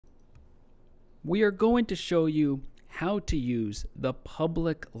We are going to show you how to use the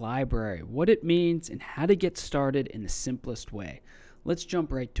public library, what it means, and how to get started in the simplest way. Let's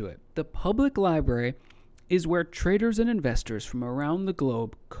jump right to it. The public library is where traders and investors from around the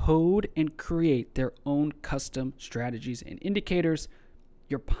globe code and create their own custom strategies and indicators.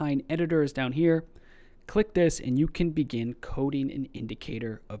 Your Pine editor is down here. Click this and you can begin coding an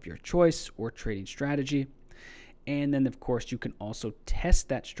indicator of your choice or trading strategy. And then, of course, you can also test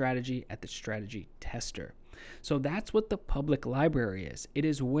that strategy at the strategy tester. So that's what the public library is. It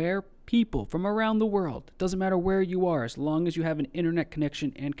is where people from around the world, doesn't matter where you are, as long as you have an internet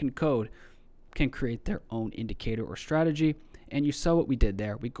connection and can code, can create their own indicator or strategy. And you saw what we did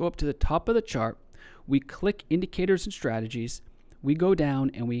there. We go up to the top of the chart, we click indicators and strategies, we go down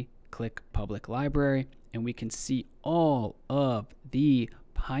and we click public library, and we can see all of the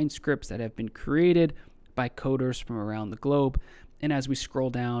Pine scripts that have been created by coders from around the globe. And as we scroll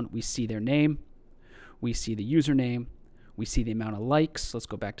down, we see their name, we see the username, we see the amount of likes. Let's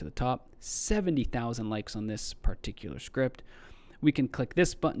go back to the top. 70,000 likes on this particular script. We can click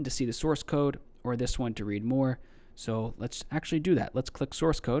this button to see the source code, or this one to read more. So let's actually do that. Let's click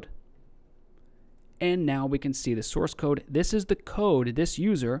source code. And now we can see the source code. This is the code this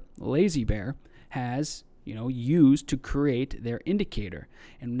user, Lazy Bear, has used to create their indicator.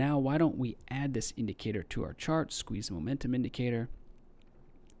 And now why don't we add this indicator to our chart? Squeeze momentum indicator.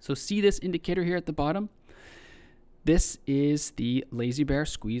 So see this indicator here at the bottom? This is the Lazy Bear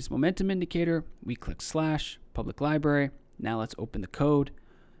squeeze momentum indicator. We click slash public library. Now let's open the code.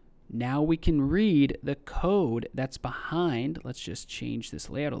 Now we can read the code that's behind, let's just change this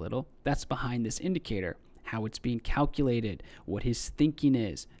layout a little, that's behind this indicator, how it's being calculated, what his thinking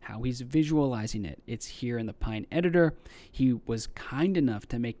is, how he's visualizing it. It's here in the Pine editor. He was kind enough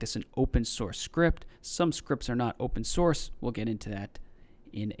to make this an open source script. Some scripts are not open source. We'll get into that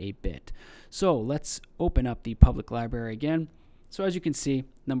in a bit. So let's open up the public library again. So as you can see,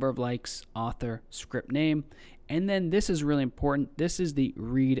 number of likes, author, script name, and then this is really important. This is the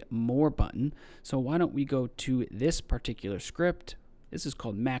read more button. So why don't we go to this particular script? This is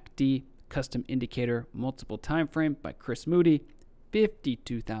called MACD, Custom Indicator Multiple Time Frame by Chris Moody,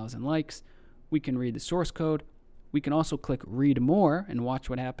 52,000 likes. We can read the source code. We can also click read more and watch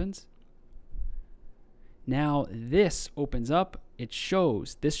what happens. Now this opens up. This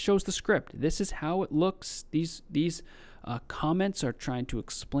shows the script. This is how it looks. These comments are trying to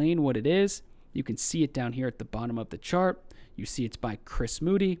explain what it is. You can see it down here at the bottom of the chart. You see it's by Chris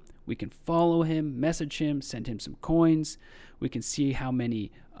Moody. We can follow him, message him, send him some coins. We can see how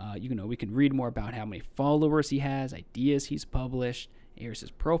many, we can read more about how many followers he has, ideas he's published. Here's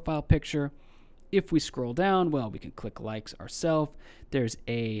his profile picture. If we scroll down, well, we can click likes ourselves. There's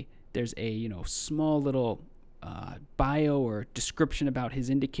a small little bio or description about his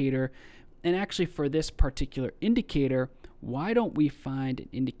indicator. And actually for this particular indicator, why don't we find an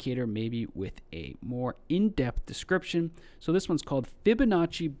indicator maybe with a more in-depth description? So this one's called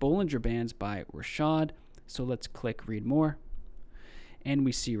Fibonacci Bollinger Bands by Rashad. So let's click read more. And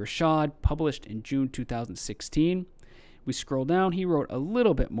we see Rashad published in June 2016. We scroll down, he wrote a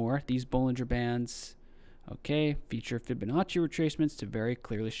little bit more. These Bollinger Bands, okay, feature Fibonacci retracements to very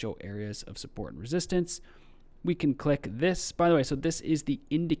clearly show areas of support and resistance. We can click this. By the way, so this is the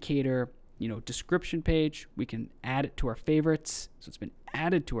indicator description page. We can add it to our favorites. So it's been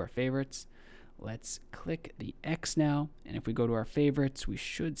added to our favorites. Let's click the X now. And if we go to our favorites, we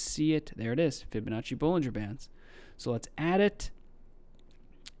should see it. There it is, Fibonacci Bollinger Bands. So let's add it.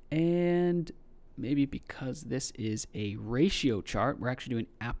 And maybe because this is a ratio chart, we're actually doing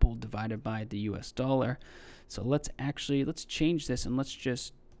Apple divided by the US dollar. So let's change this and let's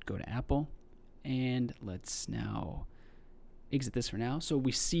just go to Apple. And let's now exit this for now. So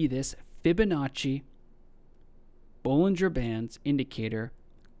we see this Fibonacci Bollinger Bands indicator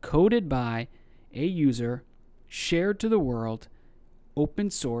coded by a user, shared to the world,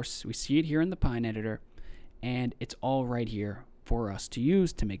 open source. We see it here in the Pine editor, and it's all right here for us to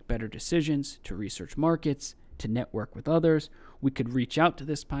use to make better decisions, to research markets, to network with others. We could reach out to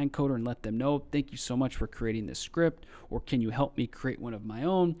this Pine coder and let them know, thank you so much for creating this script, or can you help me create one of my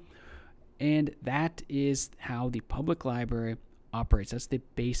own? And that is how the public library operates. That's the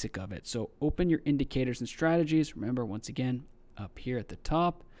basic of it. So open your indicators and strategies. Remember, once again, up here at the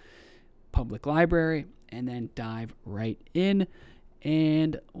top, public library, and then dive right in.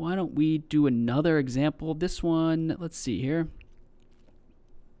 And why don't we do another example? This one, let's see here.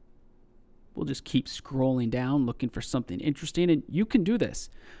 We'll just keep scrolling down, looking for something interesting. And you can do this.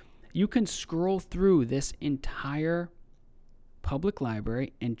 You can scroll through this entire public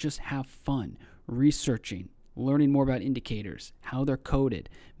library and just have fun researching learning more about indicators, how they're coded,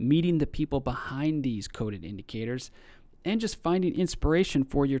 meeting the people behind these coded indicators, and just finding inspiration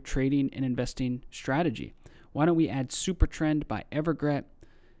for your trading and investing strategy. Why don't we add Super Trend by Everget?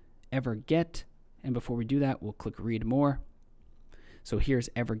 And before we do that, we'll click Read More. So here's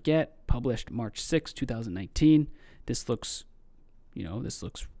Everget, published March 6, 2019. This looks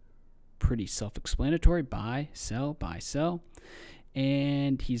pretty self-explanatory. Buy, sell, buy, sell.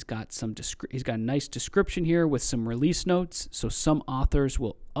 And he's got a nice description here with some release notes. So some authors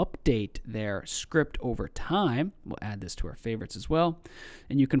will update their script over time. We'll add this to our favorites as well.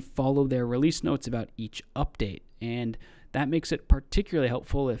 And you can follow their release notes about each update. And that makes it particularly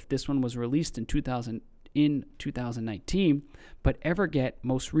helpful if this one was released in 2019, but Everget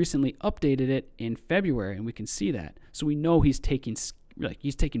most recently updated it in February, and we can see that. So we know he's taking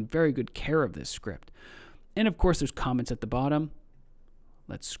very good care of this script. And of course, there's comments at the bottom.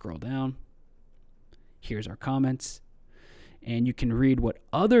 Let's scroll down. Here's our comments. And you can read what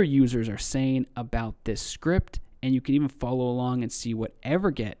other users are saying about this script. And you can even follow along and see what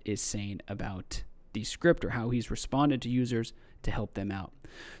Everget is saying about the script or how he's responded to users to help them out.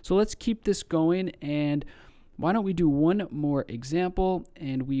 So let's keep this going. And why don't we do one more example,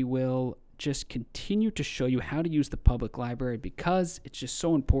 and we will just continue to show you how to use the public library, because it's just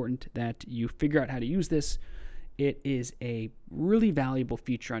so important that you figure out how to use this. It is a really valuable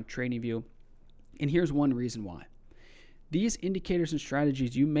feature on TradingView, and here's one reason why. These indicators and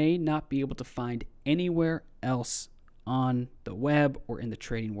strategies you may not be able to find anywhere else on the web or in the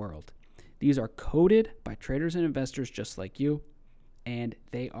trading world. These are coded by traders and investors just like you, and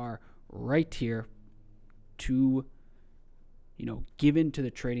they are right here to, given to the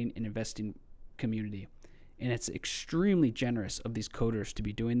trading and investing community. And it's extremely generous of these coders to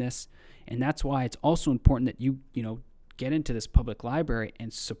be doing this. And that's why it's also important that you get into this public library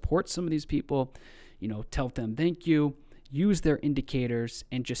and support some of these people, tell them thank you, use their indicators,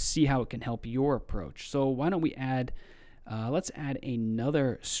 and just see how it can help your approach. So why don't we let's add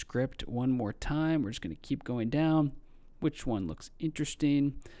another script one more time. We're just going to keep going down. Which one looks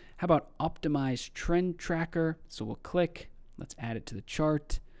interesting? How about Optimize Trend Tracker? So we'll click, let's add it to the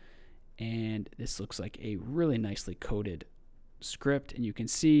chart. And this looks like a really nicely coded script, and you can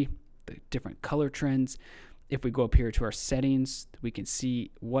see the different color trends. If we go up here to our settings, we can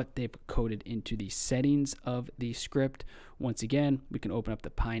see what they've coded into the settings of the script. Once again, we can open up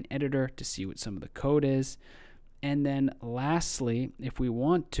the Pine editor to see what some of the code is. And then lastly, if we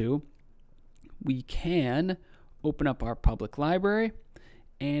want to, we can open up our public library,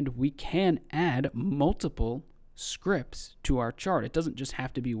 and we can add multiple scripts to our chart. It doesn't just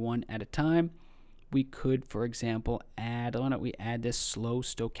have to be one at a time. We could, for example, add this slow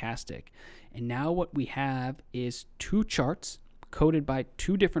stochastic. And now what we have is two charts coded by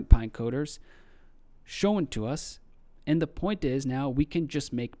two different Pine coders shown to us. And the point is, now we can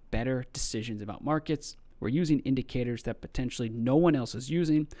just make better decisions about markets. We're using indicators that potentially no one else is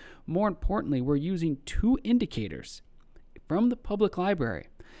using. More importantly, we're using two indicators from the public library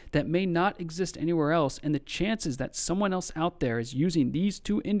that may not exist anywhere else, and the chances that someone else out there is using these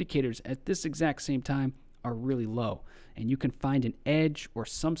two indicators at this exact same time are really low. And you can find an edge or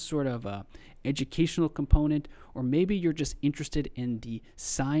some sort of educational component, or maybe you're just interested in the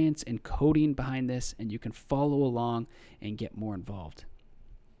science and coding behind this, and you can follow along and get more involved.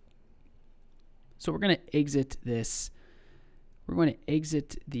 So we're going to exit this. We're going to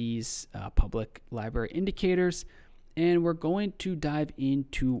exit these public library indicators, and we're going to dive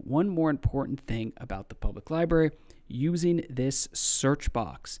into one more important thing about the public library, using this search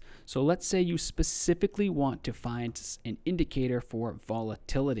box. So let's say you specifically want to find an indicator for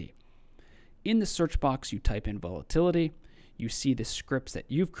volatility. In the search box, you type in volatility. You see the scripts that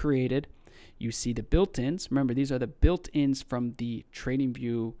you've created. You see the built-ins. Remember, these are the built-ins from the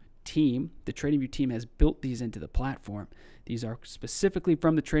TradingView team. The TradingView team has built these into the platform. These are specifically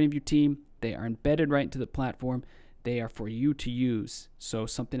from the TradingView team. They are embedded right into the platform. They are for you to use. So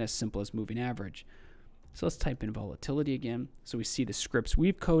something as simple as moving average. So let's type in volatility again. So we see the scripts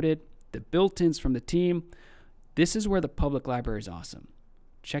we've coded, the built-ins from the team. This is where the public library is awesome.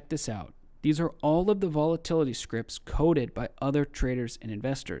 Check this out. These are all of the volatility scripts coded by other traders and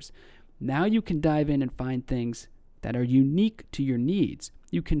investors. Now you can dive in and find things that are unique to your needs.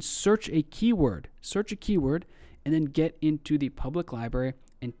 You can search a keyword, and then get into the public library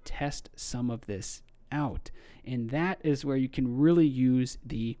and test some of this out. And that is where you can really use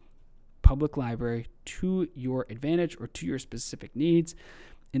the public library to your advantage or to your specific needs.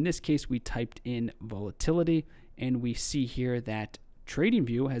 In this case, we typed in volatility, and we see here that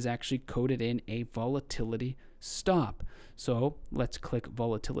TradingView has actually coded in a volatility stop. So let's click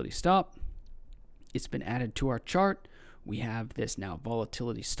volatility stop. it's been added to our chart. We have this now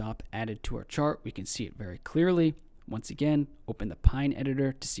volatility stop added to our chart. We can see it very clearly. Once again, open the Pine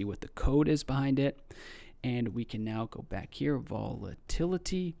editor to see what the code is behind it. And we can now go back here,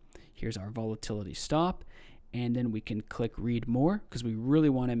 volatility. Here's our volatility stop. And then we can click read more because we really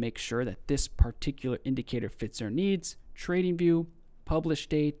want to make sure that this particular indicator fits our needs. TradingView, publish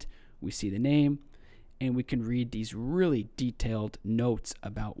date, we see the name, and we can read these really detailed notes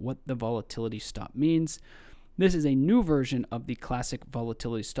about what the volatility stop means. This is a new version of the classic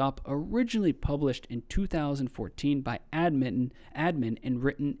volatility stop, originally published in 2014 by admin and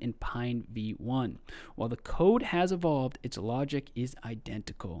written in Pine v1. While the code has evolved, its logic is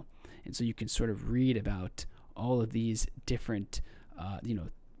identical. And so you can sort of read about all of these different,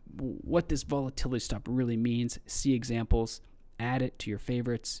 what this volatility stop really means, see examples, add it to your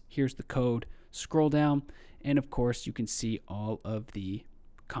favorites. Here's the code, scroll down, and of course you can see all of the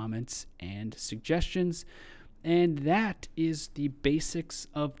comments and suggestions. And that is the basics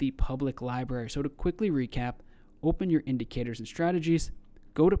of the public library. So to quickly recap, open your indicators and strategies,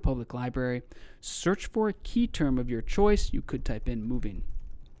 go to public library, search for a key term of your choice. You could type in moving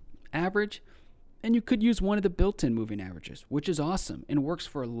average, and you could use one of the built-in moving averages, which is awesome and works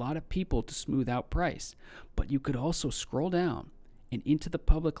for a lot of people to smooth out price. But you could also scroll down and into the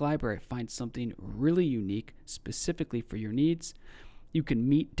public library, find something really unique specifically for your needs. You can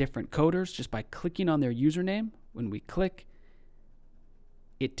meet different coders just by clicking on their username. When we click,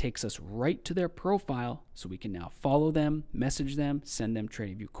 it takes us right to their profile, so we can now follow them, message them, send them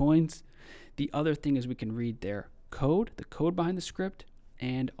TradingView coins. The other thing is we can read their code, the code behind the script,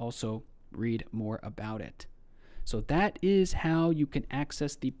 and also read more about it. So that is how you can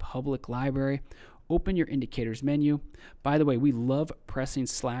access the public library. Open your indicators menu. By the way, we love pressing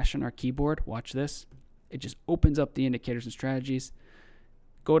 / on our keyboard. Watch this. It just opens up the indicators and strategies.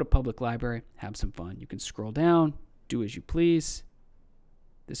 Go to public library, have some fun. You can scroll down, do as you please.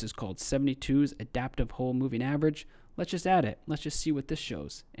 This is called 72's adaptive whole moving average. Let's just add it. Let's just see what this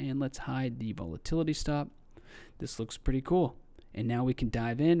shows. And let's hide the volatility stop. This looks pretty cool. And now we can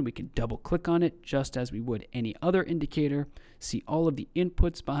dive in. We can double click on it just as we would any other indicator. See all of the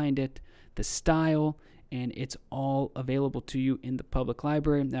inputs behind it, the style, and it's all available to you in the public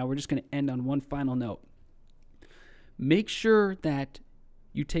library. Now we're just going to end on one final note. Make sure that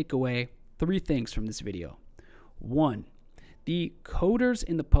you take away 3 things from this video. 1, the coders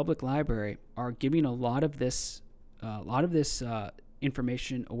in the public library are giving a lot of this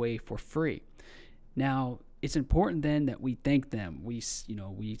information away for free. Now, it's important then that we thank them. We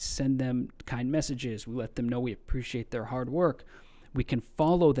send them kind messages. We let them know we appreciate their hard work. We can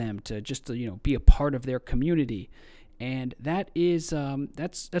follow them to be a part of their community. And that is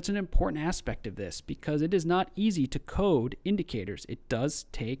that's an important aspect of this, because it is not easy to code indicators. It does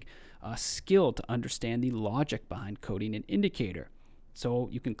take a skill to understand the logic behind coding an indicator. So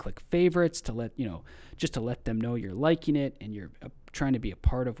you can click favorites to let them know you're liking it and you're trying to be a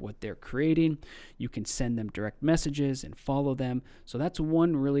part of what they're creating. You can send them direct messages and follow them. So that's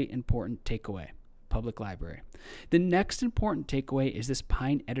one really important takeaway. Public library. The next important takeaway is this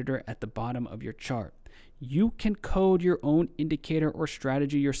Pine editor at the bottom of your chart. You can code your own indicator or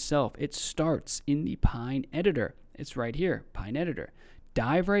strategy yourself. It starts in the Pine editor. It's right here, Pine editor.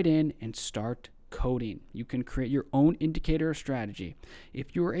 Dive right in and start coding. You can create your own indicator or strategy.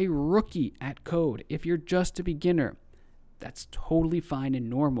 If you're a rookie at code, if you're just a beginner, that's totally fine and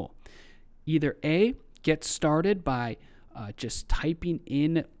normal. Either A, get started by just typing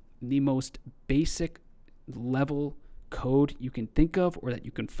in the most basic level code you can think of or that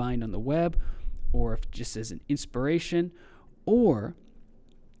you can find on the web, or if just as an inspiration. Or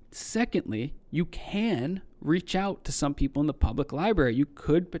secondly, you can reach out to some people in the public library. You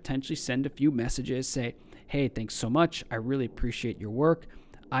could potentially send a few messages, say, hey, thanks so much. I really appreciate your work.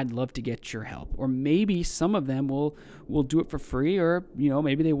 I'd love to get your help. Or maybe some of them will do it for free, or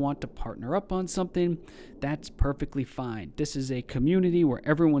maybe they want to partner up on something. That's perfectly fine. This is a community where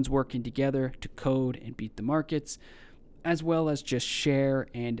everyone's working together to code and beat the markets, as well as just share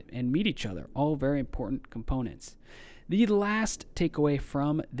and meet each other. All very important components. The last takeaway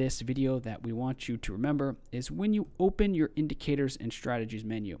from this video that we want you to remember is when you open your indicators and strategies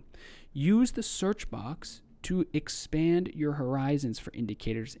menu, use the search box to expand your horizons for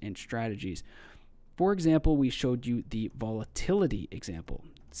indicators and strategies. For example, we showed you the volatility example.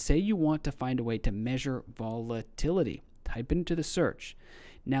 Say you want to find a way to measure volatility. Type it into the search.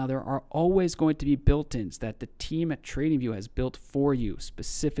 Now, there are always going to be built-ins that the team at TradingView has built for you,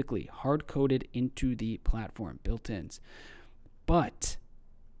 specifically hard-coded into the platform, built-ins. But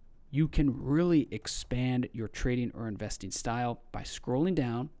you can really expand your trading or investing style by scrolling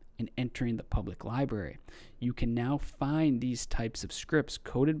down and entering the public library. You can now find these types of scripts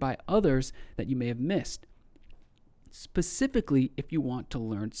coded by others that you may have missed, specifically if you want to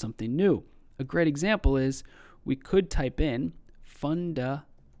learn something new. A great example is we could type in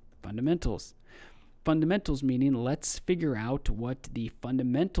fundamentals. Fundamentals meaning let's figure out what the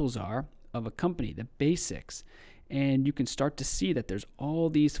fundamentals are of a company, the basics. And you can start to see that there's all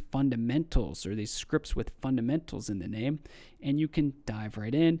these fundamentals or these scripts with fundamentals in the name, and you can dive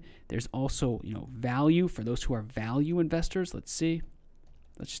right in. There's also, value for those who are value investors. Let's see.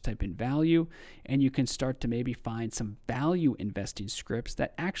 Let's just type in value, and you can start to maybe find some value investing scripts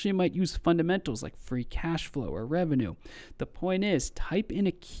that actually might use fundamentals like free cash flow or revenue. The point is, type in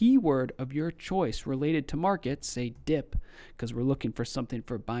a keyword of your choice related to markets, say dip, because we're looking for something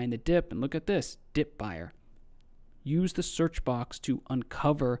for buying the dip, and look at this, dip buyer. Use the search box to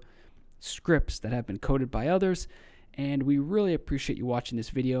uncover scripts that have been coded by others, and we really appreciate you watching this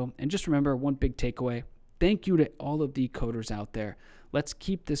video. And just remember, one big takeaway, thank you to all of the coders out there. Let's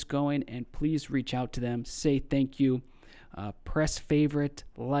keep this going, and please reach out to them. Say thank you. Press favorite,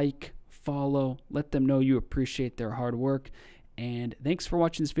 like, follow. Let them know you appreciate their hard work. And thanks for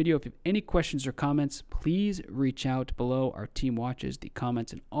watching this video. If you have any questions or comments, please reach out below. Our team watches the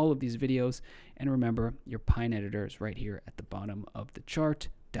comments in all of these videos. And remember, your Pine editor is right here at the bottom of the chart.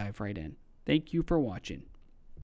 Dive right in. Thank you for watching.